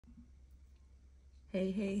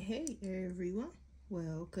Hey everyone,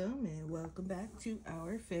 welcome and welcome back to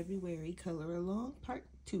our February color along part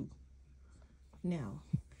 2. Now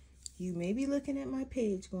you may be looking at my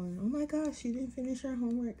page going, oh my gosh, you didn't finish our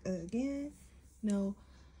homework again. No,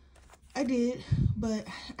 I did, but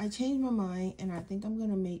I changed my mind and I think I'm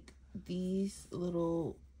gonna make these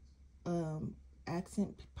little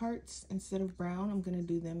accent parts, instead of brown, I'm gonna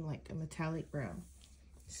do them like a metallic brown.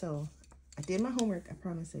 So I did my homework, I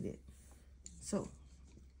promise I did. So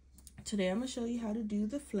today I'm going to show you how to do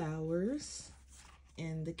the flowers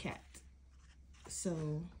and the cat.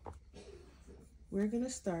 So we're going to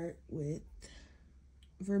start with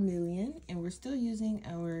vermilion, and we're still using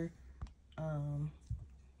our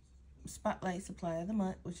spotlight supply of the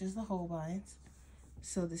month, which is the Holbeins.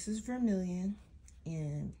 So this is vermilion,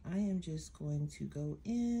 and I am just going to go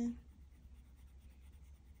in,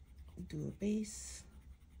 do a base.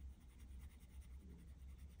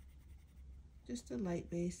 Just a light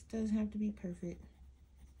base, doesn't have to be perfect.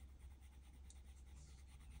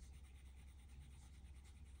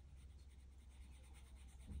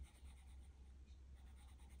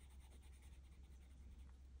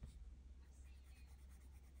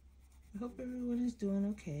 I hope everyone is doing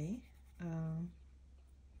okay.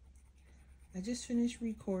 I just finished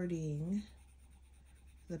recording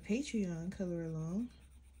the Patreon color along.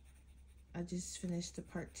 I just finished the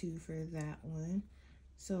part 2 for that one.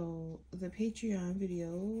 So the Patreon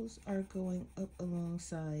videos are going up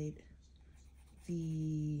alongside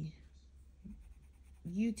the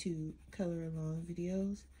YouTube color along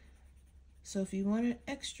videos. So if you want an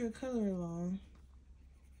extra color along,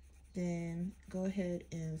 then go ahead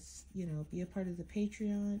and, be a part of the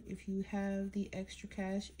Patreon if you have the extra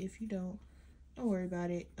cash. If you don't worry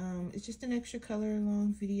about it. It's just an extra color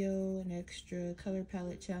along video, an extra color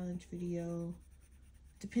palette challenge video,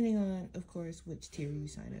 depending on, of course, which tier you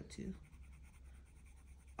sign up to.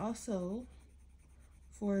 Also,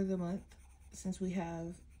 for the month, since we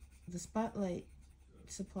have the Spotlight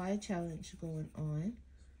Supply Challenge going on,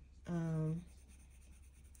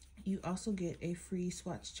 you also get a free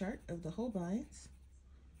swatch chart of the Holbeins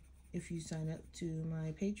if you sign up to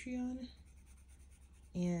my Patreon.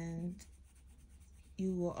 And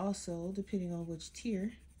you will also, depending on which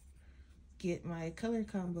tier, get my color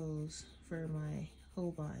combos for my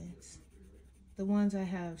Holbeins, the ones I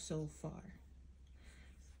have so far.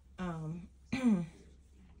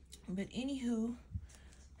 But anywho,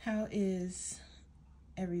 how is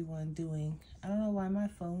everyone doing? I don't know why my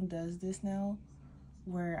phone does this now,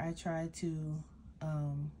 where I try to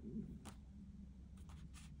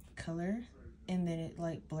color and then it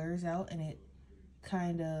like blurs out and it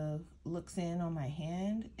kind of looks in on my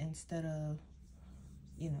hand instead of,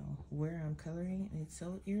 where I'm coloring, and it's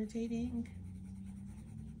so irritating.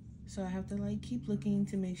 So I have to like keep looking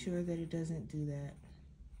to make sure that it doesn't do that,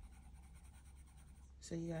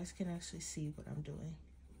 so you guys can actually see what I'm doing,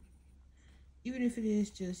 even if it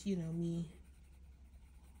is just, me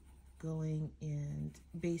going and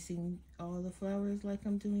basing all the flowers like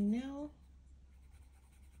I'm doing now.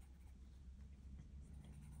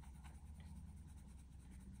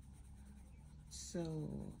 So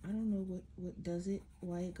I don't know what does it,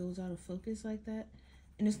 why it goes out of focus like that.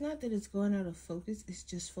 And it's not that it's going out of focus, it's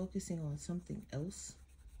just focusing on something else.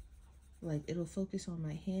 Like it'll focus on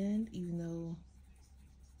my hand, even though,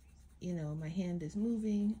 my hand is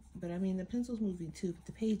moving. But I mean, the pencil's moving too, but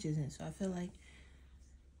the page isn't. So I feel like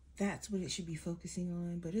that's what it should be focusing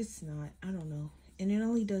on, but it's not. I don't know. And it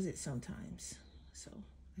only does it sometimes. So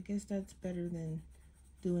I guess that's better than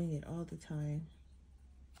doing it all the time.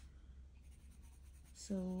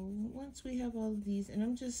 So once we have all of these,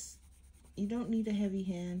 and you don't need a heavy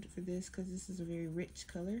hand for this because this is a very rich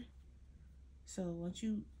color. So once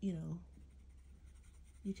you can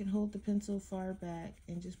hold the pencil far back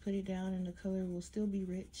and just put it down and the color will still be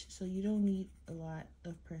rich. So you don't need a lot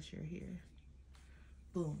of pressure here.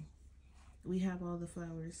 Boom. We have all the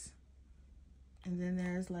flowers. And then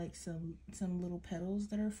there's like some little petals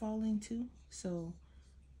that are falling too. So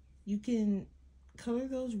you can color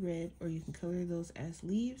those red, or you can color those as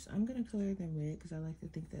leaves. I'm going to color them red because I like to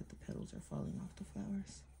think that the petals are falling off the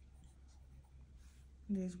flowers.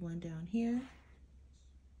 And there's one down here.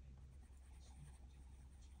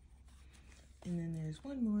 And then there's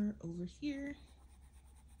one more over here.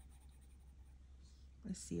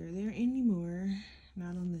 Let's see, are there any more?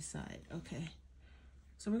 Not on this side. Okay.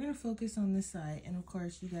 So we're going to focus on this side. And of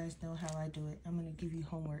course, you guys know how I do it. I'm going to give you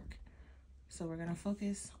homework. So we're going to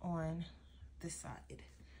focus on this side.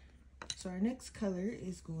 So our next color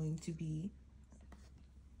is going to be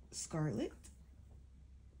Scarlet.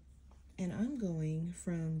 And I'm going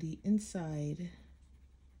from the inside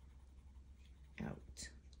out.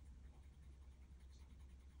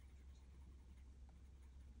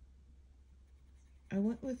 I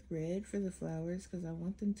went with red for the flowers because I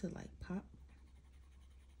want them to like pop.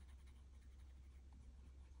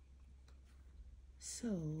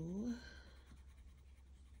 So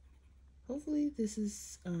hopefully this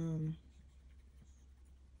is going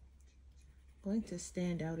to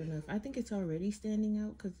stand out enough. I think it's already standing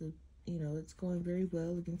out because you know, it's going very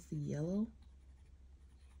well against the yellow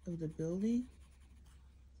of the building.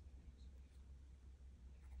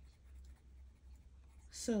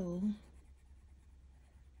 So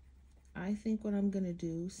I think what I'm gonna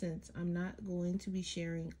do, since I'm not going to be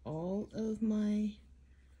sharing all of my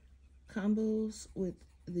combos with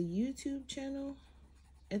the YouTube channel,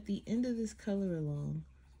 at the end of this color along,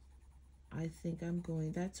 I think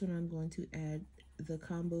that's when I'm going to add the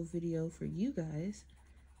combo video for you guys.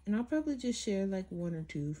 And I'll probably just share like 1 or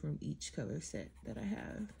 2 from each color set that I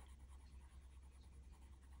have.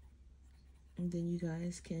 And then you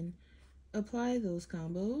guys can apply those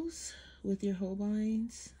combos with your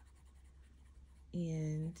Holbeins.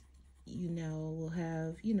 And you now will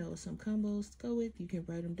have, you know, some combos to go with. You can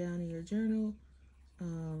write them down in your journal.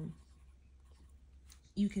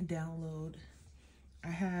 You can download. I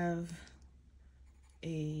have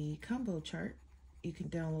a combo chart. You can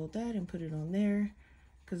download that and put it on there,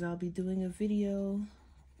 because I'll be doing a video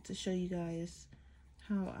to show you guys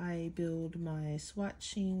how I build my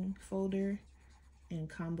swatching folder and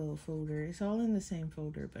combo folder. It's all in the same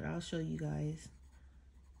folder, but I'll show you guys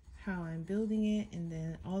how I'm building it, and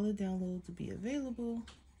then all the downloads will be available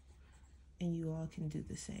and you all can do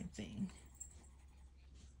the same thing.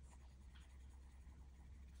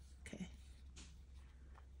 Okay,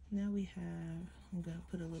 now we have, I'm gonna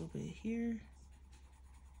put a little bit here.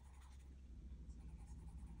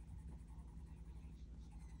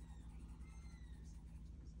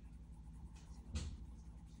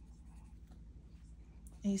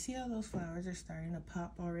 And you see how those flowers are starting to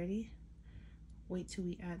pop already? Wait till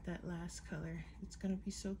we add that last color. It's gonna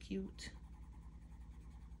be so cute.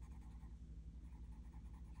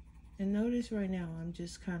 And notice right now, I'm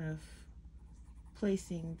just kind of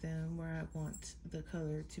placing them where I want the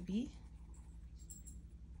color to be.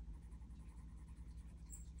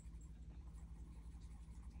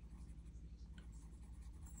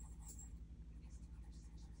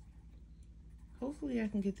 Hopefully I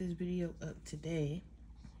can get this video up today.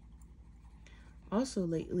 Also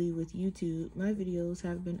lately with YouTube, my videos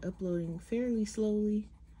have been uploading fairly slowly.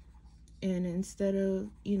 And instead of,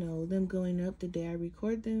 you know, them going up the day I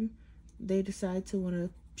record them, they decide to want to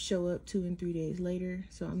show up 2 and 3 days later.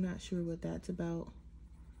 So I'm not sure what that's about.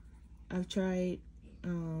 I've tried,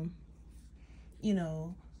 you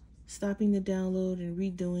know, stopping the download and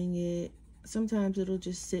redoing it. Sometimes it'll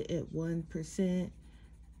just sit at 1%,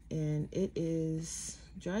 and it is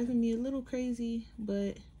driving me a little crazy,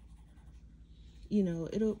 but you know,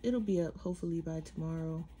 it'll be up hopefully by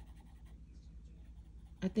tomorrow.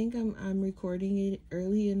 I think I'm recording it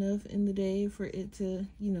early enough in the day for it to,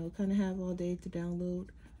 you know, kind of have all day to download.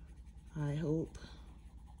 I hope.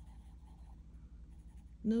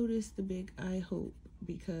 Notice the big I hope,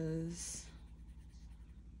 because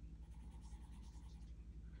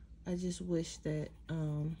I just wish that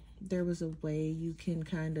there was a way you can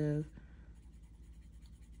kind of,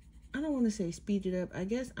 I don't want to say speed it up. I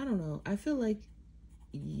guess, I don't know. I feel like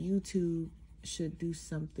YouTube should do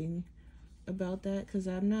something about that, because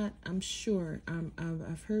I'm sure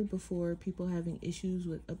I've heard before people having issues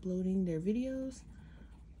with uploading their videos,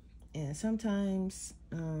 and sometimes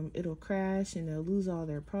it'll crash and they'll lose all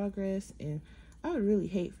their progress, and I would really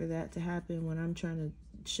hate for that to happen when I'm trying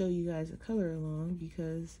to show you guys a color along,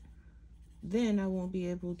 because then I won't be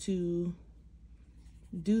able to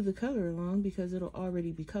do the color along because it'll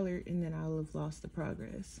already be colored, and then I'll have lost the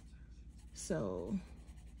progress. So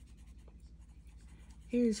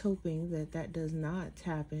here's hoping that that does not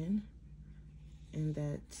happen, and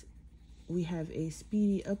that we have a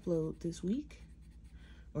speedy upload this week,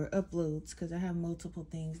 or uploads, because I have multiple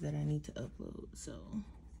things that I need to upload. So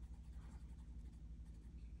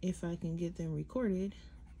if I can get them recorded,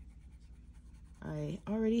 I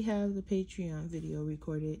already have the Patreon video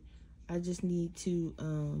recorded. I just need to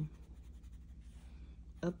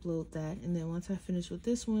upload that, and then once I finish with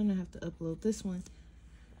this one, I have to upload this one.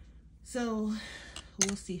 So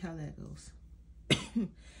we'll see how that goes.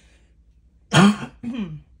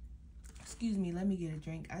 Excuse me, let me get a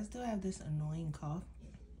drink. I still have this annoying cough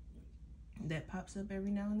that pops up every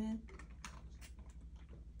now and then.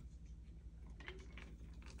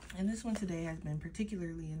 And this one today has been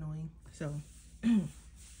particularly annoying. So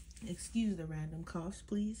excuse the random coughs,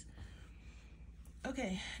 please.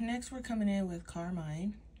 Okay, next we're coming in with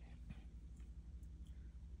Carmine.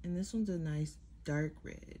 And this one's a nice dark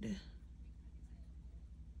red.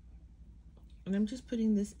 And I'm just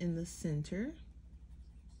putting this in the center.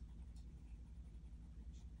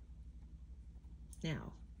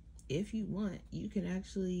 Now, if you want, you can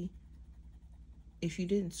actually, if you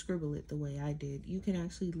didn't scribble it the way I did, you can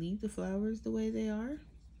actually leave the flowers the way they are.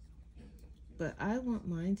 But I want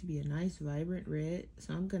mine to be a nice vibrant red,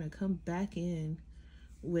 so I'm gonna come back in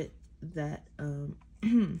with that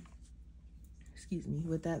excuse me,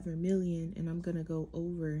 with that vermilion, and I'm gonna go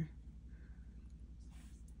over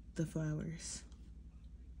the flowers.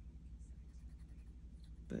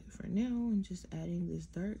 But for now, I'm just adding this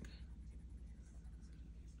dark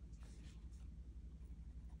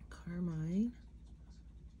carmine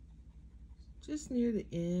just near the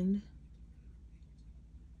end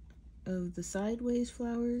of the sideways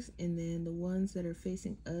flowers, and then the ones that are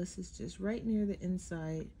facing us is just right near the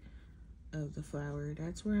inside of the flower.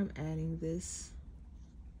 That's where I'm adding this.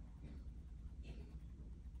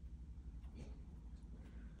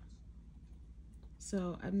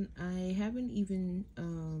 So I haven't even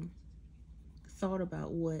thought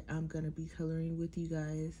about what I'm gonna be coloring with you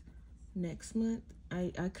guys next month.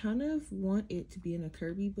 I kind of want it to be in a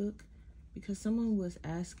Kirby book because someone was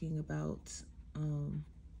asking about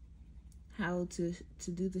how to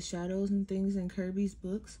do the shadows and things in Kirby's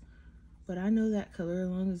books, but I know that color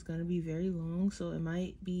along is going to be very long, so it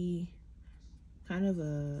might be kind of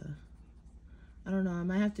a, I don't know, I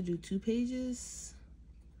might have to do 2 pages.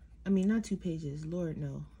 I mean, not 2 pages, Lord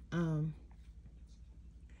no.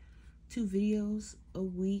 2 videos a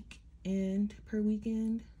week and per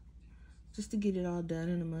weekend, just to get it all done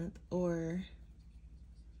in a month. Or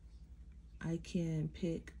I can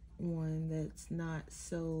pick one that's not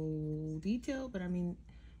so detailed, but I mean,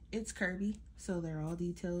 it's Kirby, so they're all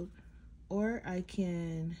detailed. Or I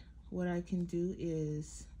can, what I can do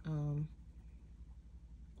is,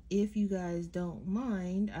 if you guys don't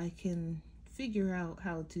mind, I can figure out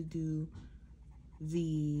how to do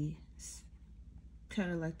the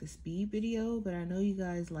kind of like the speed video, but I know you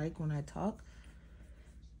guys like when I talk,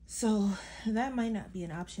 so that might not be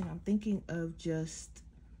an option. I'm thinking of just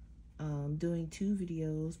doing 2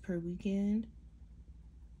 videos per weekend,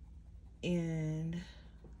 and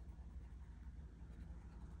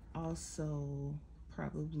also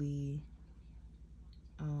probably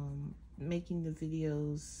making the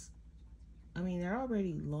videos, I mean, they're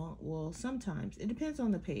already long. Well, sometimes it depends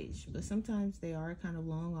on the page, but sometimes they are kind of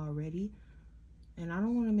long already, and I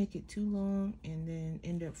don't want to make it too long and then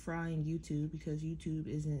end up frying YouTube, because YouTube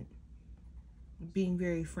isn't being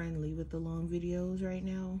very friendly with the long videos right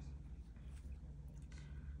now.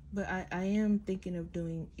 But I am thinking of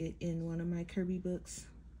doing it in one of my Kirby books.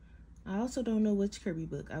 I also don't know which Kirby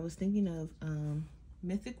book. I was thinking of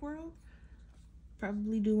Mythic World.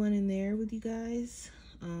 Probably do one in there with you guys.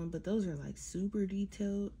 But those are like super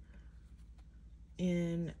detailed.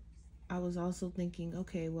 And I was also thinking,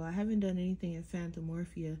 okay, well, I haven't done anything in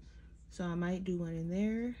Phantomorphia, so I might do one in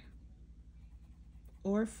there.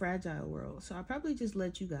 Or Fragile World. So I'll probably just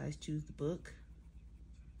let you guys choose the book,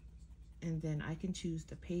 and then I can choose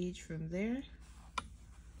the page from there,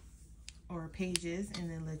 or pages,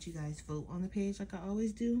 and then let you guys vote on the page like I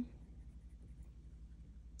always do,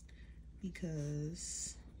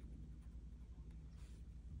 because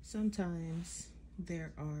sometimes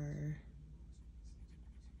there are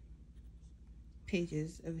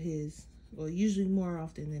pages of his, well, usually more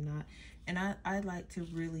often than not, and I like to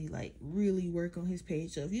really work on his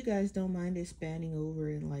page. So if you guys don't mind it spanning over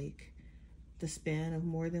in like the span of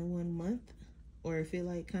more than 1 month, or if it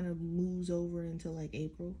like kind of moves over into like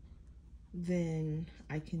April, then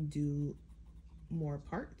I can do more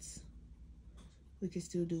parts. We can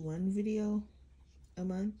still do 1 video a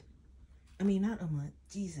month. I mean, not a month,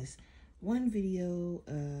 Jesus. 1 video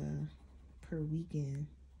per weekend.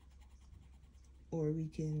 Or we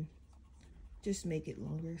can just make it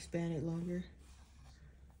longer, span it longer.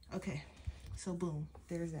 Okay, so boom,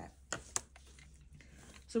 there's that.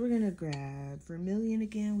 So we're gonna grab vermilion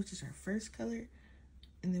again, which is our first color,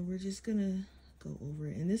 and then we're just gonna go over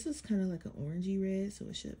it. And this is kind of like an orangey red, so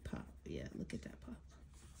it should pop. Yeah, look at that pop.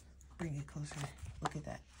 Bring it closer. Look at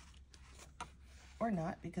that. Or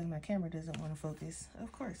not, because my camera doesn't want to focus.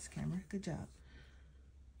 Of course, camera. Good job.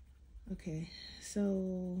 Okay,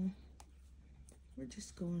 so we're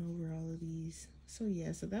just going over all of these. So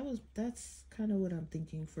yeah, so that's kind of what I'm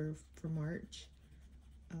thinking for March.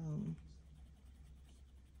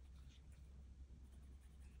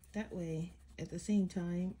 That way, at the same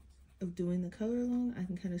time of doing the color along, I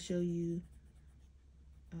can kind of show you,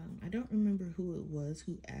 I don't remember who it was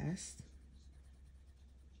who asked,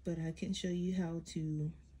 but I can show you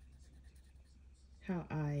how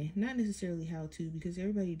I, not necessarily how to, because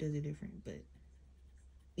everybody does it different, but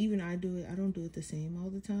even I do it. I don't do it the same all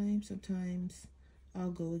the time. Sometimes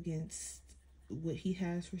I'll go against what he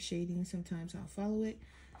has for shading. Sometimes I'll follow it.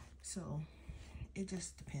 So it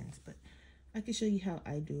just depends. But I can show you how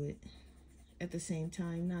I do it. At the same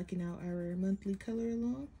time, knocking out our monthly color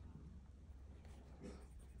along.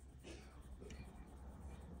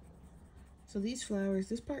 So these flowers,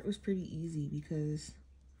 this part was pretty easy because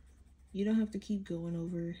you don't have to keep going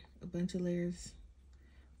over a bunch of layers.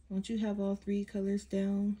 Once you have all 3 colors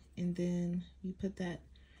down, and then you put that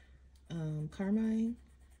carmine,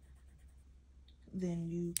 then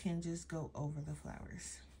you can just go over the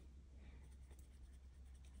flowers.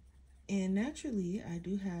 And naturally, I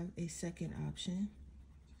do have a second option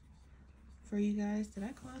for you guys. Did I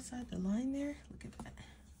go outside the line there? Look at that.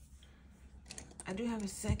 I do have a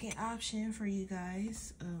second option for you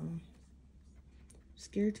guys.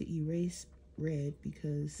 Scared to erase red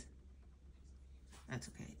because that's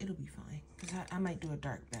okay. It'll be fine because I might do a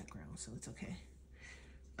dark background, so it's okay.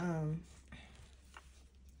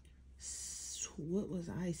 So what was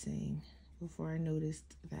I saying before I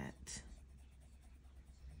noticed that?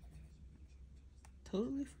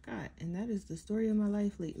 Totally forgot. And that is the story of my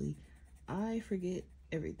life lately. I forget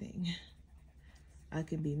everything. I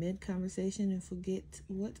can be mid-conversation and forget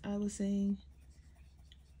what I was saying.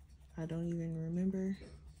 I don't even remember.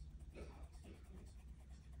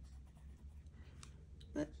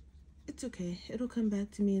 But it's okay. It'll come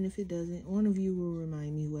back to me, and if it doesn't, one of you will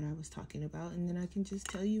remind me what I was talking about, and then I can just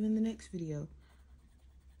tell you in the next video.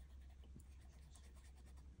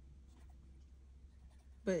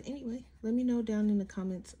 But anyway, let me know down in the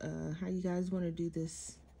comments how you guys want to do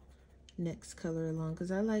this next color along,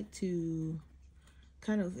 because I like to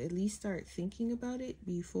kind of at least start thinking about it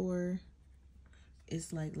before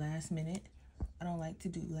it's like last minute. I don't like to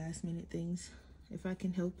do last minute things if I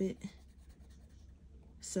can help it.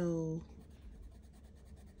 So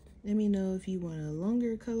let me know if you want a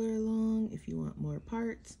longer color along, if you want more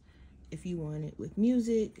parts, if you want it with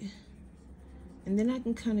music, and then I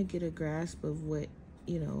can kind of get a grasp of what,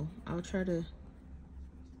 you know, I'll try to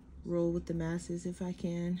roll with the masses if I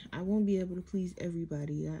can. I won't be able to please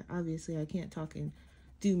everybody. Obviously I can't talk and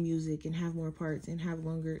do music and have more parts and have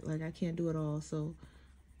longer, like I can't do it all. So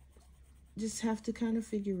just have to kind of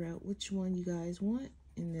figure out which one you guys want,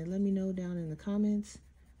 and then let me know down in the comments.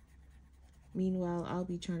 Meanwhile, I'll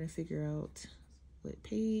be trying to figure out what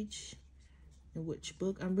page and which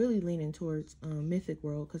book. I'm really leaning towards Mythic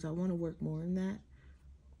World because I want to work more in that.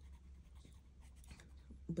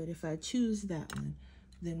 But if I choose that one,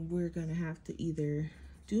 then we're going to have to either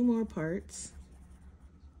do more parts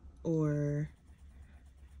or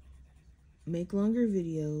make longer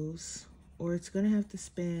videos, or it's going to have to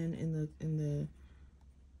span in the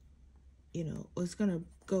you know, it's going to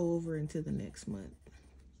go over into the next month.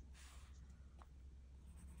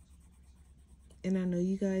 And I know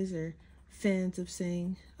you guys are fans of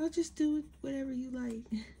saying, I'll just do it whatever you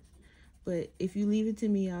like. But if you leave it to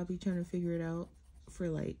me, I'll be trying to figure it out for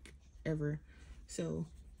like ever. So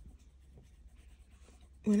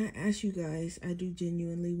when I ask you guys, I do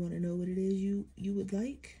genuinely want to know what it is you would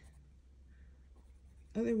like.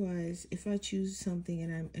 Otherwise, if I choose something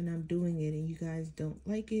and I'm doing it and you guys don't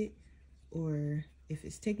like it, or if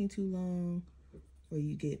it's taking too long, or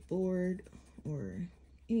you get bored, or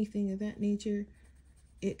anything of that nature,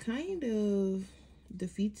 it kind of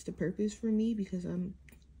defeats the purpose for me, because I'm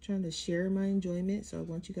trying to share my enjoyment, so I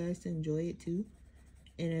want you guys to enjoy it too.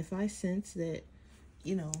 And if I sense that,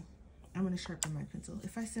 you know, I'm going to sharpen my pencil.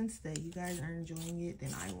 If I sense that you guys aren't enjoying it,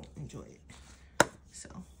 then I won't enjoy it. So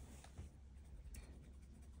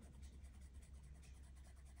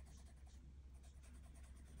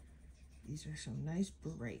these are some nice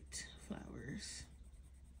bright flowers.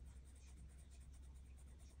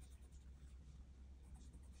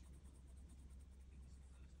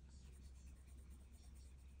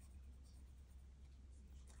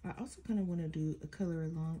 I also kind of want to do a color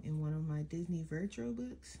along in one of my Disney Virtual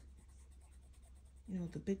books. You know,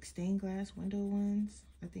 the big stained glass window ones.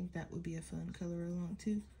 I think that would be a fun color along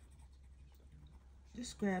too.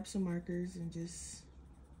 Just grab some markers and just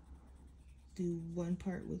do one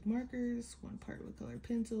part with markers, one part with colored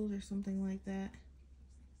pencils or something like that.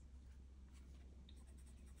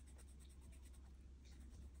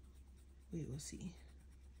 We will see.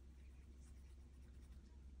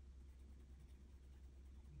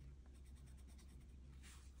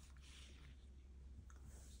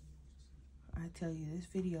 I tell you, this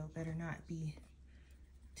video better not be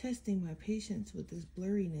testing my patience with this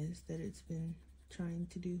blurriness that it's been trying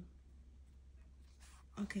to do.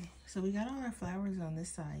 Okay, so we got all our flowers on this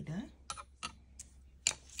side done.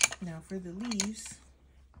 Now for the leaves,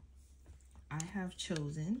 I have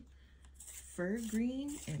chosen fur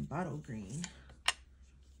green and bottle green.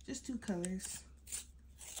 Just 2 colors.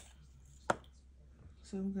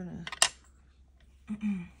 So I'm gonna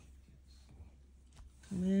come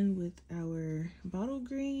in with our bottle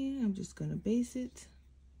green. I'm just gonna base it.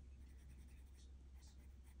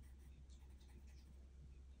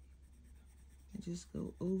 And just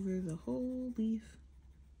go over the whole leaf.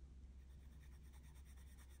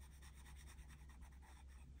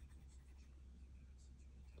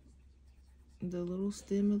 The little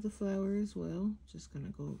stem of the flower as well. Just gonna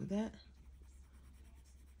go over that.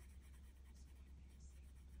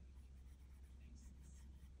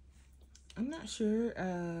 I'm not sure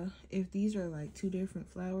if these are like 2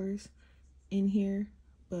 different flowers in here,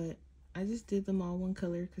 but I just did them all one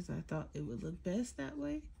color because I thought it would look best that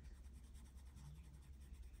way.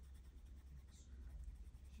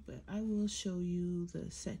 But I will show you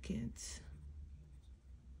the second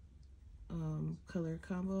color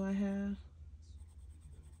combo I have.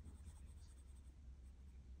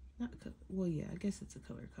 Well, yeah, I guess it's a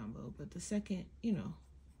color combo, but the second, you know,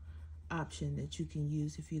 option that you can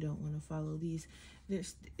use if you don't want to follow these.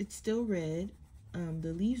 It's still red.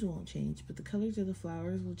 The leaves won't change, but the colors of the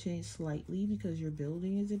flowers will change slightly because your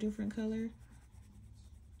building is a different color.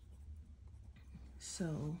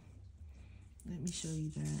 So let me show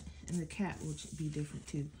you that. And the cat will be different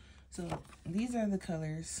too. So these are the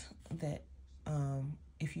colors that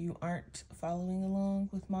if you aren't following along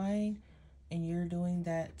with mine and you're doing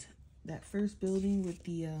that first building with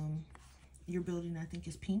the your building I think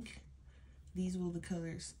is pink, these are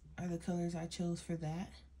the colors I chose for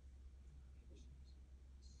that.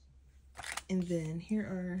 And then here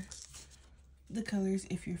are the colors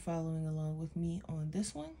if you're following along with me on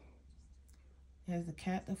this one. It has the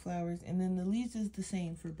cat, the flowers, and then the leaves is the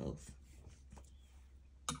same for both.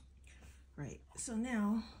 Right, so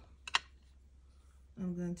now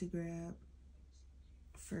I'm going to grab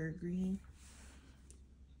fur green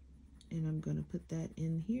and I'm going to put that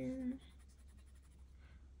in here.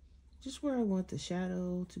 Just where I want the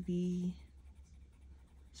shadow to be.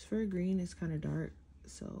 This fur green is kind of dark,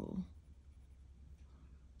 so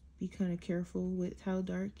be kind of careful with how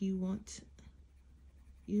dark you want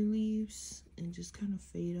your leaves and just kind of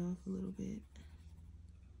fade off a little bit.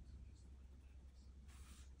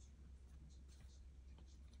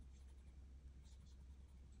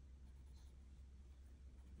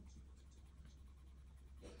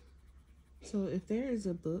 So if there is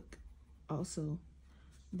a book also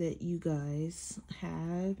that you guys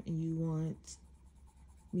have and you want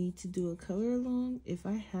me to do a color along, if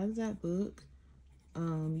I have that book,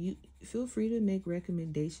 you feel free to make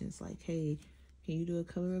recommendations like, hey, can you do a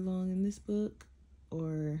color along in this book?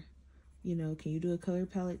 Or, you know, can you do a color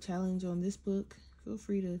palette challenge on this book? Feel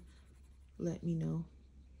free to let me know.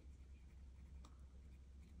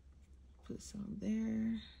 Put some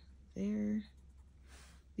there, there.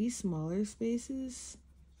 These smaller spaces,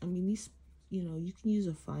 I mean, these, you know, you can use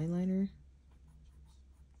a fine liner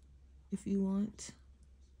if you want,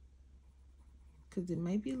 because it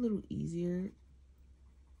might be a little easier.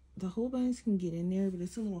 The whole vines can get in there, but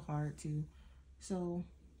it's a little hard to. So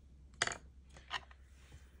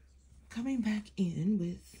coming back in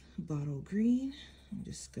with bottle green, I'm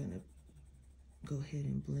just gonna go ahead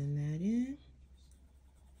and blend that in.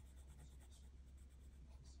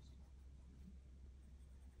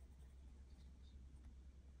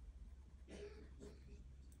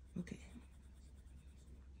 Okay.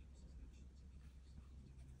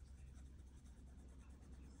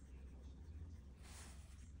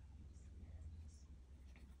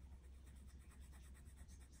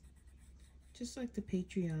 Just like the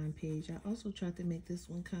Patreon page, I also tried to make this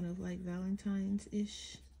one kind of like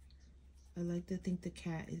Valentine's-ish. I like to think the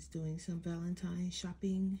cat is doing some Valentine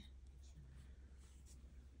shopping.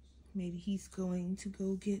 Maybe he's going to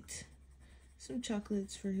go get some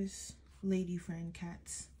chocolates for his lady friend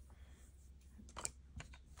cats.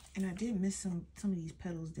 And I did miss some of these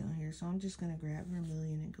petals down here, so I'm just gonna grab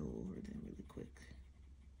vermilion and go over them really quick.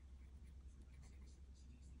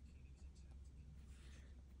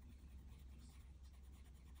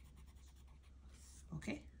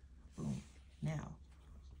 Okay, boom. Now,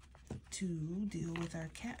 to deal with our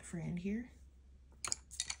cat friend here,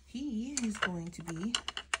 he is going to be,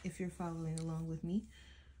 if you're following along with me,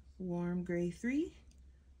 warm gray 3,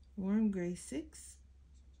 warm gray 6,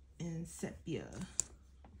 and sepia,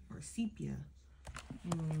 or sepia.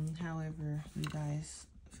 However, you guys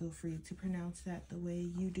feel free to pronounce that the way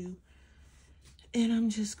you do. And I'm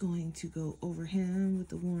just going to go over him with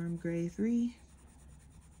the warm gray 3.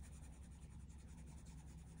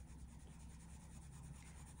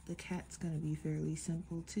 The cat's gonna be fairly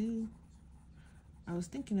simple too. I was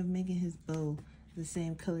thinking of making his bow the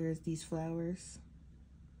same color as these flowers.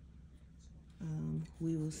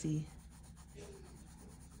 We will see.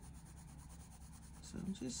 So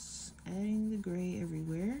I'm just adding the gray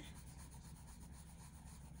everywhere.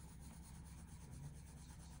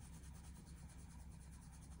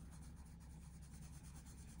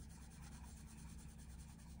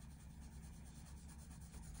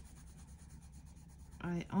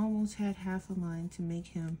 I almost had half of mine to make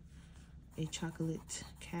him a chocolate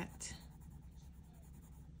cat,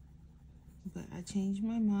 but I changed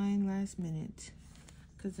my mind last minute,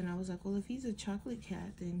 because then I was like, well, if he's a chocolate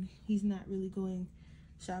cat, then he's not really going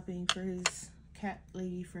shopping for his cat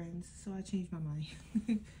lady friends. So I changed my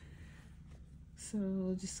mind.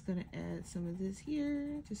 So just gonna add some of this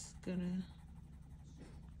here. Just gonna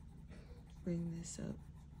bring this up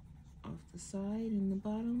off the side and the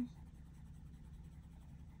bottom.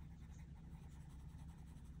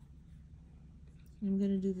 I'm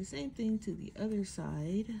gonna do the same thing to the other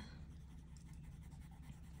side.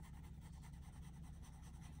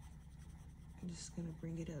 I'm just gonna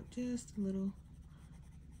bring it up just a little.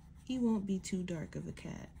 He won't be too dark of a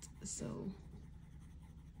cat, so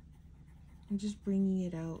I'm just bringing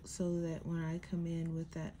it out so that when I come in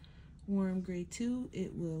with that warm gray too,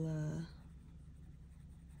 it will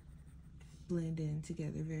blend in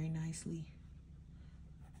together very nicely.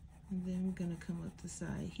 And then I'm gonna come up the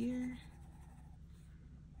side here.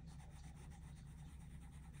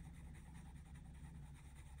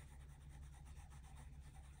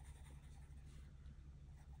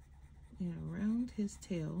 And around his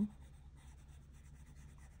tail.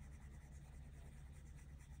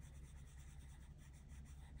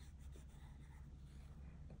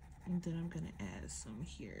 And then I'm gonna add some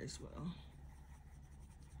here as well.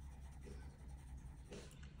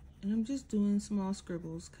 And I'm just doing small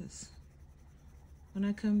scribbles because when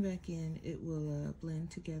I come back in, it will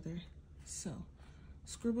blend together. So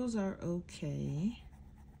scribbles are okay.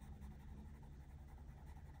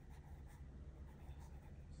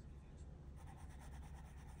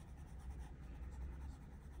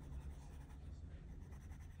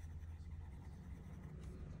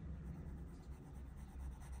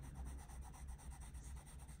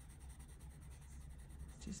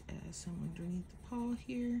 Just add some underneath the paw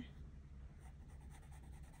here.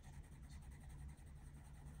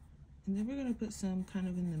 And then we're gonna put some kind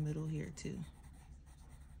of in the middle here too.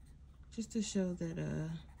 Just to show that,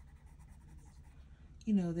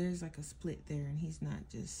 you know, there's like a split there and he's not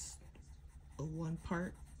just a one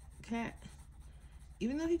part cat.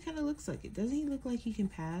 Even though he kind of looks like it. Doesn't he look like he can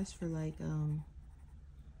pass for like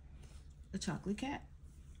a chocolate cat?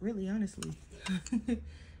 Really, honestly.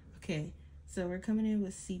 Okay. So we're coming in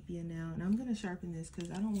with sepia now, and I'm gonna sharpen this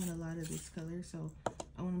because I don't want a lot of this color, so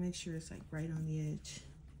I want to make sure it's like right on the edge.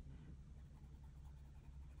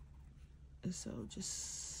 And so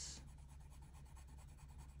just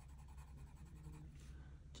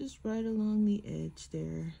right along the edge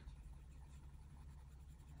there.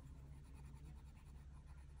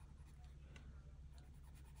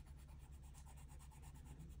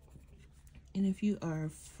 And if you are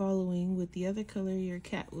following with the other color, your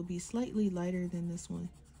cat will be slightly lighter than this one.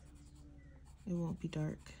 It won't be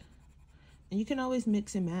dark. And you can always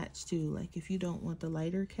mix and match too. Like if you don't want the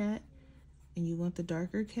lighter cat and you want the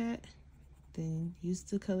darker cat, then use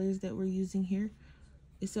the colors that we're using here.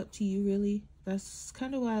 It's up to you really. That's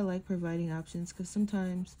kind of why I like providing options, because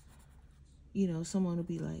sometimes, you know, someone will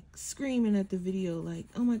be like screaming at the video like,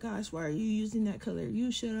 oh my gosh, why are you using that color?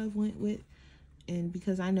 You should have went with. And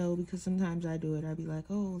because I know, because sometimes I do it, I'd be like,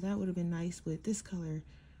 oh, that would have been nice with this color.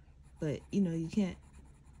 But, you know, you can't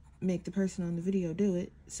make the person on the video do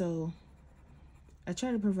it. So I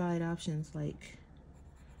try to provide options, like,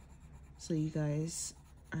 so you guys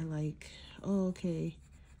are like, oh, okay,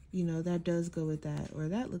 you know, that does go with that, or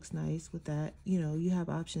that looks nice with that. You know, you have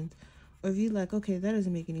options. Or if you like, okay, that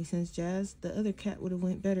doesn't make any sense, Jazz, the other cat would have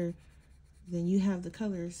went better, then you have the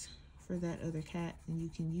colors for that other cat, and you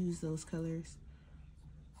can use those colors.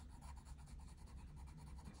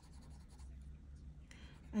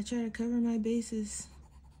 I try to cover my bases.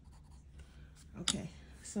 Okay,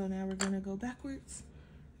 so now we're gonna go backwards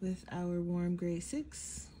with our warm gray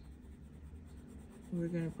 6. We're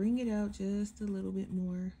gonna bring it out just a little bit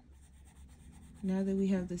more. Now that we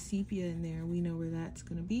have the sepia in there, we know where that's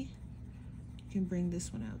gonna be. You can bring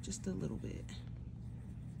this one out just a little bit.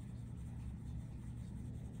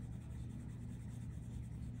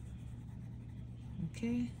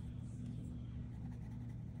 Okay.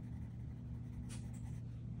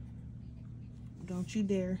 Don't you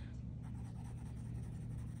dare.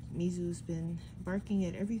 Mizu's been barking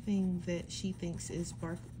at everything that she thinks is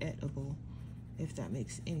bark-able, if that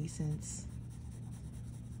makes any sense.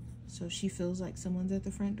 So if she feels like someone's at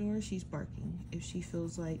the front door, she's barking. If she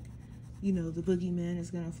feels like, you know, the boogeyman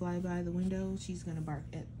is gonna fly by the window, she's gonna bark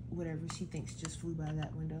at whatever she thinks just flew by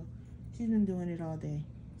that window. She's been doing it all day,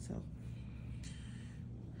 so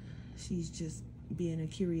she's just being a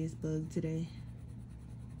curious bug today.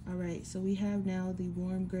 All right, so we have now the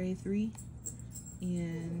warm gray 3,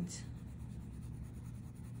 and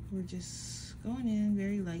we're just going in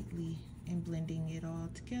very lightly and blending it all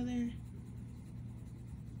together.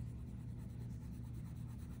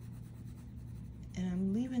 And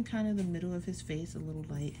I'm leaving kind of the middle of his face a little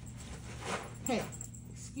light. Hey,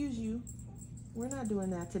 excuse you. We're not doing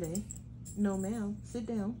that today. No, ma'am. Sit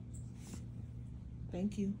down.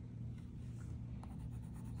 Thank you.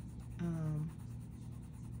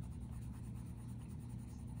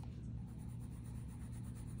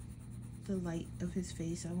 The light of his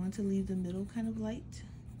face, I want to leave the middle kind of light,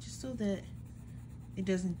 just so that it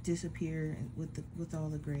doesn't disappear with all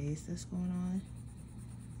the grays that's going on.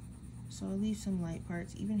 So I'll leave some light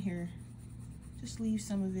parts, even here, just leave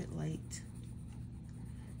some of it light.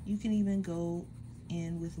 You can even go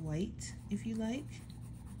in with white if you like,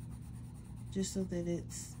 just so that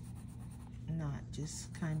it's not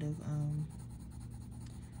just kind of,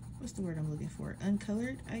 what's the word I'm looking for?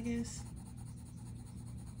 Uncolored, I guess.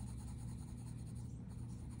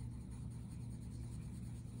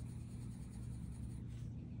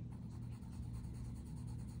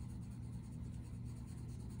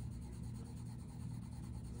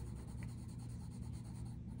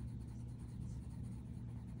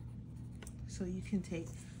 So you can take,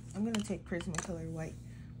 I'm gonna take Prismacolor white,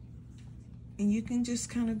 and you can just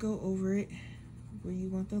kind of go over it where you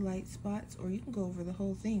want the light spots, or you can go over the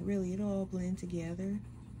whole thing. Really, it'll all blend together.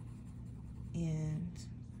 And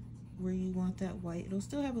where you want that white, it'll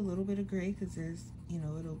still have a little bit of gray because there's, you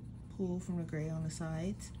know, it'll pull from the gray on the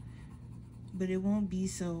sides, but it won't be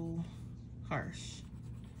so harsh.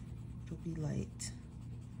 It'll be light.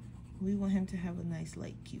 We want him to have a nice,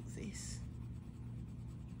 light, cute face.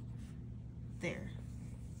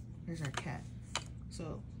 There's our cat.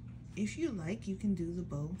 So if you like, you can do the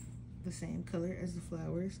bow the same color as the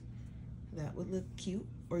flowers. That would look cute.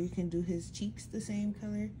 Or you can do his cheeks the same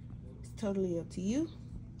color. It's totally up to you.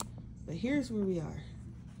 But here's where we are.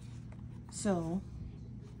 So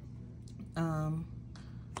I'm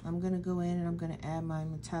gonna go in and I'm gonna add my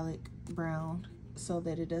metallic brown so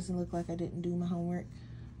that it doesn't look like I didn't do my homework.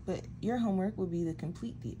 But your homework would be to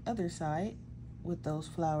complete the other side with those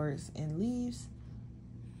flowers and leaves.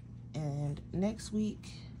 And next week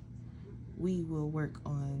we will work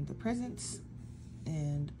on the presents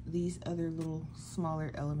and these other little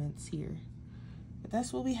smaller elements here. But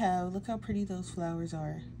that's what we have. Look how pretty those flowers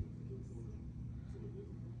are.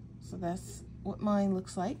 So that's what mine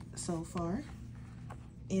looks like so far.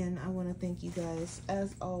 And I want to thank you guys,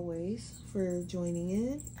 as always, for joining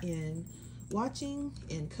in and watching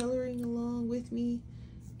and coloring along with me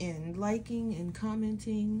and liking and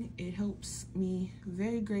commenting. It helps me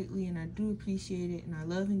very greatly, and I do appreciate it, and I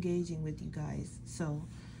love engaging with you guys. So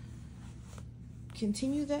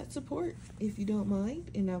continue that support if you don't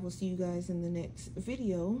mind, and I will see you guys in the next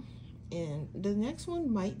video. And the next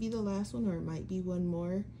one might be the last one, or it might be one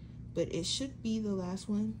more, but it should be the last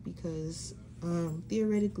one because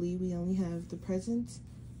theoretically we only have the presents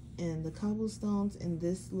and the cobblestones and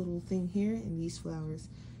this little thing here and these flowers.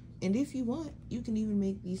 And if you want, you can even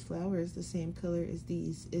make these flowers the same color as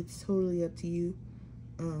these. It's totally up to you.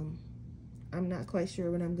 I'm not quite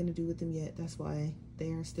sure what I'm going to do with them yet. That's why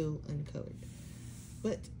they are still uncolored.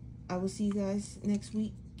 But I will see you guys next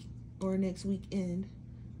week or next weekend.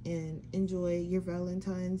 And enjoy your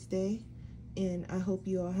Valentine's Day. And I hope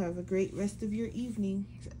you all have a great rest of your evening.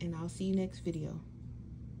 And I'll see you next video.